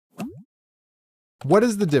What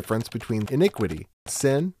is the difference between iniquity,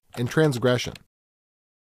 sin, and transgression?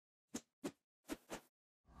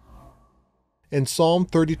 In Psalm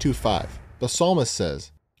 32:5, the psalmist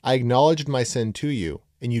says, "I acknowledged my sin to you,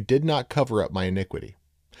 and you did not cover up my iniquity.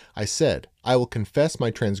 I said, I will confess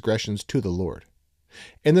my transgressions to the Lord."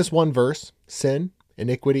 In this one verse, sin,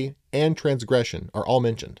 iniquity, and transgression are all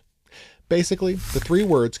mentioned. Basically, the three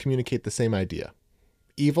words communicate the same idea: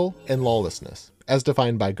 evil and lawlessness, as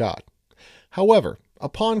defined by God. However,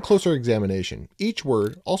 upon closer examination, each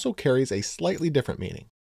word also carries a slightly different meaning.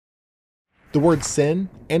 The word sin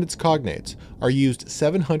and its cognates are used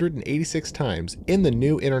 786 times in the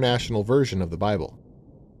New International Version of the Bible.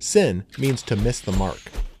 Sin means to miss the mark.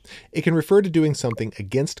 It can refer to doing something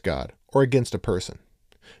against God or against a person,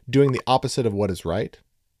 doing the opposite of what is right,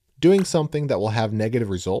 doing something that will have negative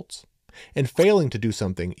results, and failing to do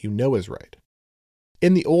something you know is right.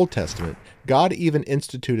 In the Old Testament, God even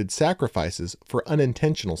instituted sacrifices for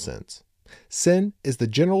unintentional sins. Sin is the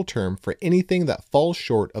general term for anything that falls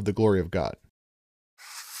short of the glory of God.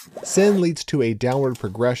 Sin leads to a downward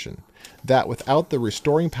progression that, without the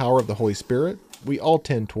restoring power of the Holy Spirit, we all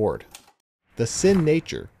tend toward. The sin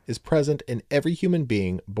nature is present in every human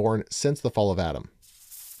being born since the fall of Adam.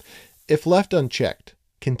 If left unchecked,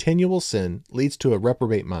 continual sin leads to a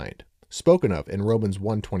reprobate mind, spoken of in Romans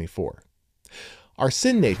 1:24. Our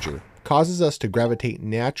sin nature causes us to gravitate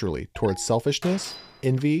naturally towards selfishness,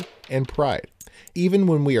 envy, and pride, even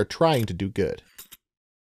when we are trying to do good.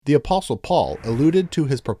 The Apostle Paul alluded to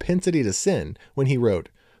his propensity to sin when he wrote,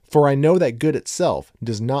 "For I know that good itself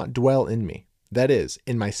does not dwell in me, that is,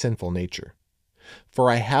 in my sinful nature.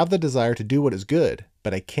 For I have the desire to do what is good,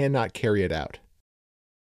 but I cannot carry it out."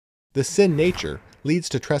 The sin nature leads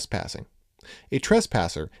to trespassing. A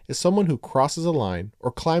trespasser is someone who crosses a line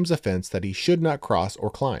or climbs a fence that he should not cross or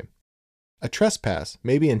climb. A trespass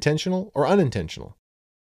may be intentional or unintentional.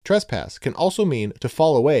 Trespass can also mean to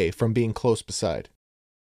fall away from being close beside.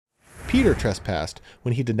 Peter trespassed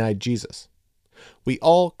when he denied Jesus. We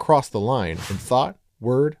all cross the line in thought,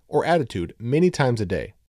 word, or attitude many times a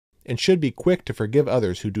day, and should be quick to forgive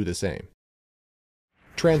others who do the same.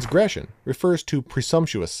 Transgression refers to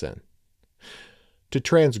presumptuous sin. To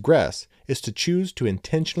transgress is to choose to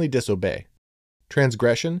intentionally disobey.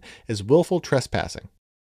 Transgression is willful trespassing.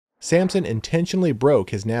 Samson intentionally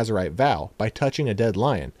broke his Nazirite vow by touching a dead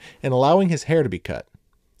lion and allowing his hair to be cut.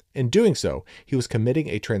 In doing so, he was committing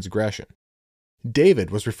a transgression. David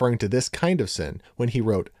was referring to this kind of sin when he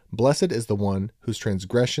wrote, "Blessed is the one whose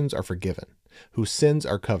transgressions are forgiven, whose sins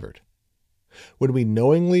are covered." When we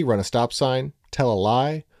knowingly run a stop sign, tell a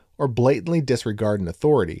lie, or blatantly disregard an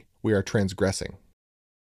authority, we are transgressing.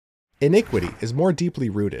 Iniquity is more deeply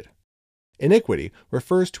rooted. Iniquity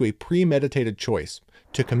refers to a premeditated choice.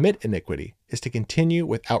 To commit iniquity is to continue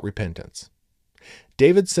without repentance.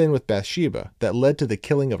 David's sin with Bathsheba that led to the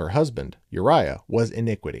killing of her husband, Uriah, was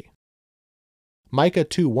iniquity. Micah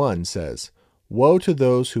 2:1 says, "Woe to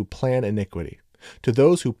those who plan iniquity, to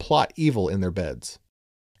those who plot evil in their beds.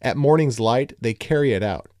 At morning's light they carry it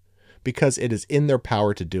out, because it is in their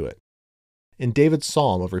power to do it." In David's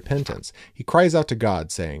psalm of repentance, he cries out to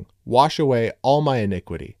God, saying, "Wash away all my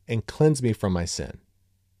iniquity and cleanse me from my sin."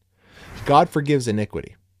 God forgives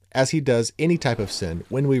iniquity, as he does any type of sin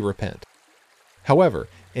when we repent. However,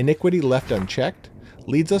 iniquity left unchecked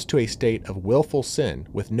leads us to a state of willful sin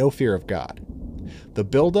with no fear of God. The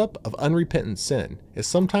buildup of unrepentant sin is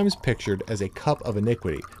sometimes pictured as a cup of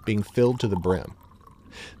iniquity being filled to the brim.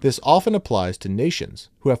 This often applies to nations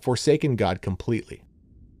who have forsaken God completely.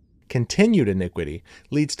 Continued iniquity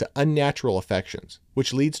leads to unnatural affections,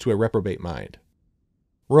 which leads to a reprobate mind.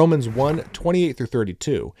 Romans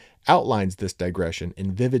 1:28-32 outlines this digression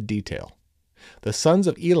in vivid detail. The sons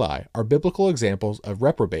of Eli are biblical examples of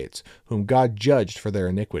reprobates whom God judged for their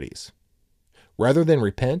iniquities. Rather than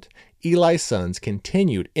repent, Eli's sons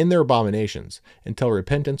continued in their abominations until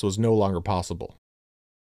repentance was no longer possible.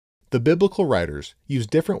 The biblical writers use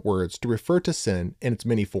different words to refer to sin in its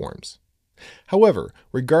many forms. However,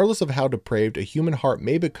 regardless of how depraved a human heart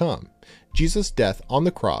may become, Jesus' death on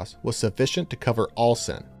the cross was sufficient to cover all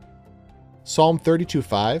sin. Psalm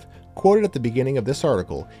 32:5, quoted at the beginning of this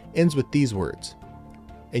article, ends with these words,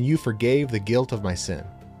 "And you forgave the guilt of my sin."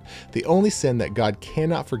 The only sin that God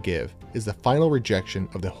cannot forgive is the final rejection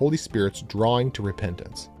of the Holy Spirit's drawing to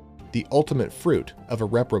repentance, the ultimate fruit of a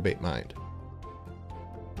reprobate mind.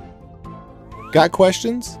 Got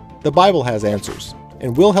questions? The Bible has answers,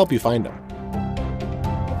 and we'll help you find them.